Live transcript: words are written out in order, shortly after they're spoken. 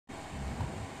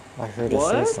I heard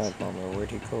a suicide bomber.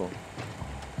 Where'd he go?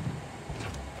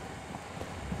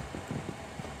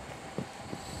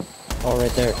 Oh,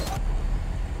 right there.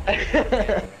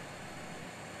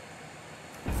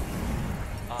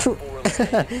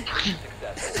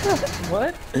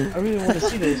 What? I really want to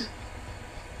see this.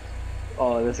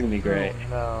 Oh, this is gonna be great.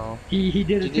 Oh, no. He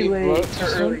did it too late. Too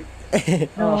early.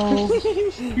 No.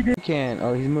 He can't.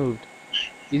 Oh, he's moved.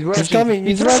 He's rushing. He's coming.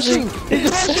 He's rushing.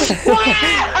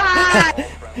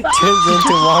 Turns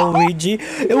into Waluigi.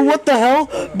 What the hell?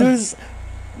 There's,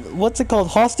 what's it called?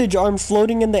 Hostage arms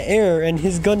floating in the air, and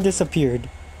his gun disappeared.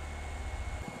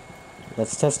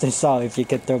 Let's test this out. If you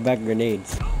can throw back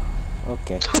grenades.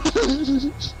 Okay.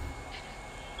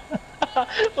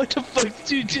 What the fuck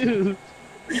did you do?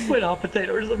 You put hot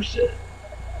potato or some shit.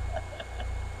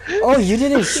 Oh, you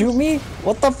didn't shoot me?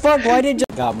 What the fuck? Why did you?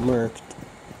 Got murked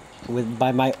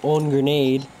by my own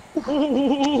grenade.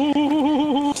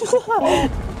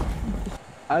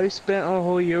 I spent a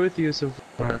whole year with you so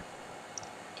far.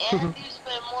 And you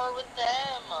spent more with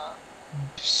them.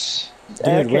 Dude,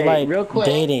 okay, we're like real quick.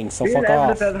 dating, so fuck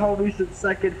I've off. been homie since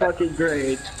second fucking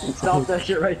grade. Stop that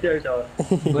shit right there, dog.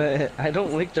 But I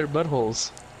don't lick their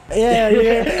buttholes. Yeah,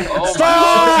 yeah. Oh,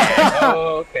 Stop!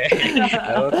 okay.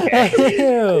 Okay.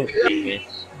 Ew.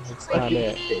 It's not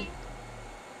it.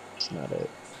 It's not it.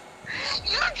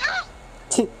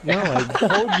 No, I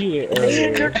told you it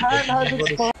earlier. Your time has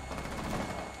expired.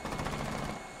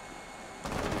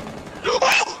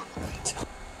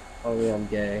 Oh yeah, I'm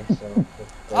gay, so...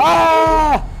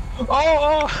 Ah!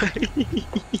 Oh!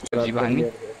 Is he behind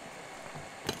me?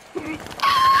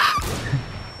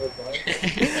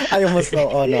 I almost fell.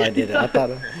 Oh no, I didn't. I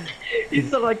thought. You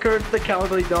sound like Kurt the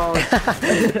Cowardly Dog.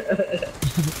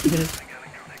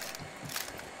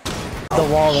 The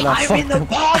wall and I I'm fucked in the him.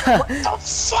 wall! What the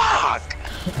fuck?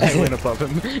 I went above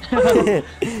him. 5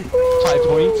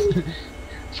 points.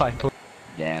 5 points.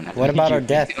 Damn. What about our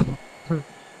death?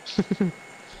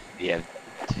 Yeah.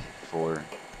 4.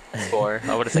 4.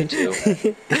 I would have said 2.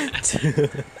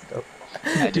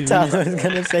 Two. Tyler was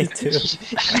gonna say 2.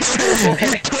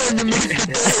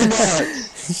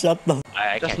 Shut the.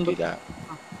 I can't do that.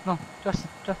 No,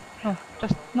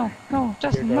 no.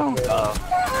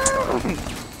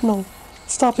 No.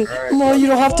 Stop it. No, you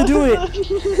don't have to do it.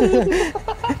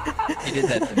 He did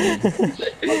that to me.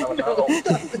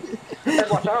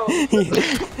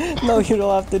 No, you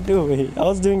don't have to do it. I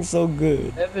was doing so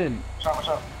good. Evan.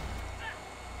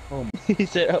 Oh, he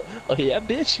said, oh yeah,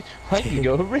 bitch. I can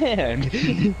go around.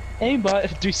 Aimbot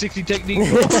 360 technique.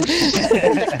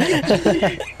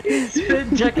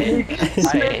 Spin technique.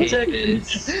 Spin technique.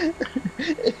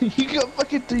 You got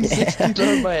fucking 360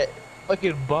 on my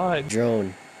fucking bot.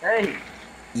 Drone. Hey,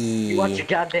 you watch your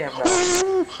goddamn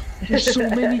mouth. There's so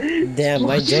many. Damn,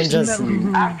 my drone just.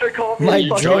 After calling My me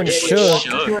fucking drone idiot.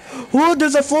 shook. Whoa,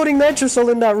 there's a floating nitro cell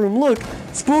in that room. Look,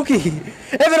 spooky.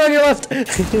 Evan on your left.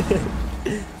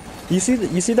 You see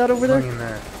that over there?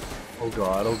 Oh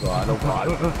god, oh god, oh god.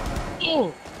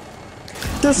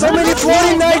 There's so many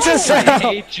floating nitro I cells.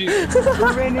 hate you. You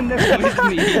ran in there with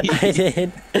me. I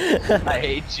did. I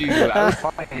hate you. I was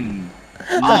fine.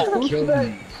 Oh, kill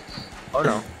me. Oh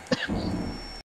no.